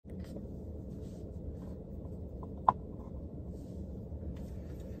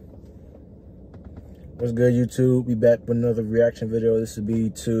What's good, YouTube? We back with another reaction video. This would be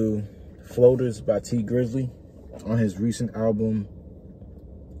to Floaters by Grizzley on his recent album,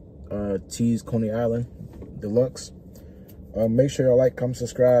 T's Coney Island Deluxe. Make sure y'all like, comment,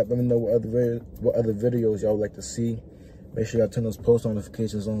 subscribe. Let me know what other videos y'all would like to see. Make sure y'all turn those post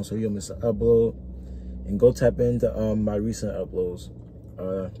notifications on so you don't miss an upload. And go tap into my recent uploads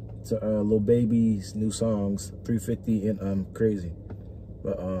to Lil Baby's new songs, 350 and Crazy.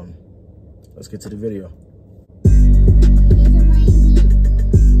 But let's get to the video.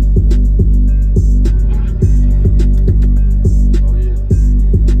 Oh yeah.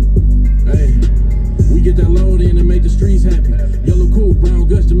 Hey, we get that load in and make the streets happy. Yellow cool, brown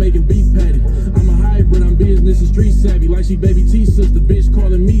guts, Jamaican beef patty. I'm a hybrid, I'm business and street savvy. Like she baby T sister, bitch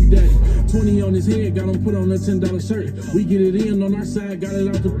calling me daddy. 20 on his head, got him put on a $10 shirt. We get it in on our side, got it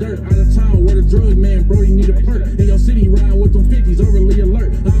out the dirt. Out of town, where the drug man, Brody need a perk. In your city, ride with them 50s, overly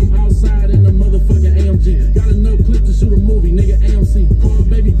alert. I'm outside in the motherfucking AMG. Got enough clip to shoot a movie, nigga AMC. Call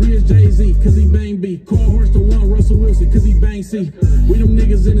baby Grizz Jay-Z, cause he bang B. Call Horse the one, Russell Wilson, cause he bang C. We them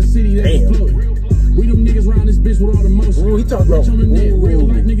niggas in the city that be floating. We them niggas round this bitch with all the motion. Ooh, he talk about, on the net. Real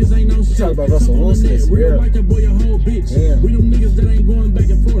life niggas ain't no shit. Talk about Russell Wilson. Real like that boy a whole bitch. Damn. We them niggas that ain't going back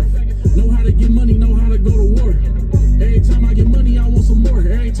and forth. Know how to get money, know how to go to war. Every time I get money, I want some more.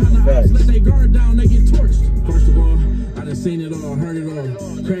 Every time the ops let they guard down, they get torched. First of all, I done seen it all, heard it all.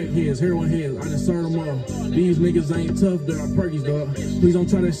 Crackheads, heroin heads, I done served them all. These niggas ain't tough, they're our perkies, dog. Please don't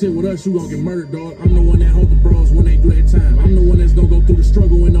try that shit with us, you gon' get murdered, dog. I'm the one that hold the bros when they do their time. I'm the one that's gon' go through the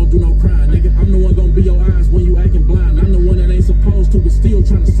struggle and don't do no crime, nigga. I'm the one gon' be your eyes when you acting blind. I'm the one that ain't supposed to, but still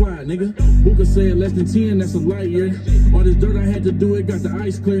trying to slide, nigga. Booker said less than 10, that's a light year. All this dirt I had to do, it got the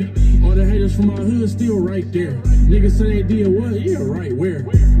ice clear. All the haters from my hood still right there. Niggas say they did what? Yeah, right, where?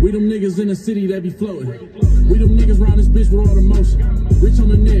 We them niggas in the city that be floating. We them niggas round this bitch with all the motion. Rich on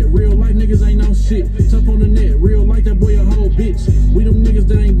the net, real life niggas ain't no shit. Tough on the net, real like that boy a whole bitch. We them niggas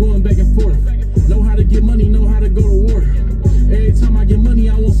that ain't going back and forth. Know how to get money, know how to go to war. Every time I get money,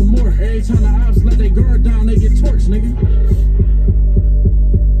 I want some more. Every time the ops let they guard down, they get torched, nigga.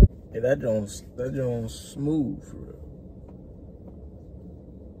 Hey, that joint's smooth for real.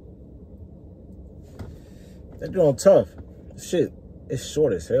 That joint tough. Shit, it's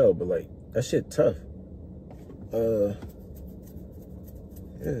short as hell, but like that shit tough.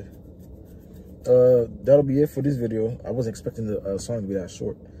 Yeah. That'll be it for this video. I wasn't expecting the song to be that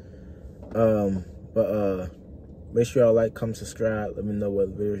short. Make sure y'all like, comment, subscribe. Let me know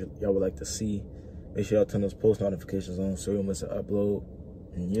what videos y'all would like to see. Make sure y'all turn those post notifications on so you don't miss an upload.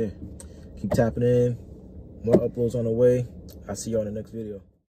 And yeah, keep tapping in. More uploads on the way. I'll see y'all in the next video.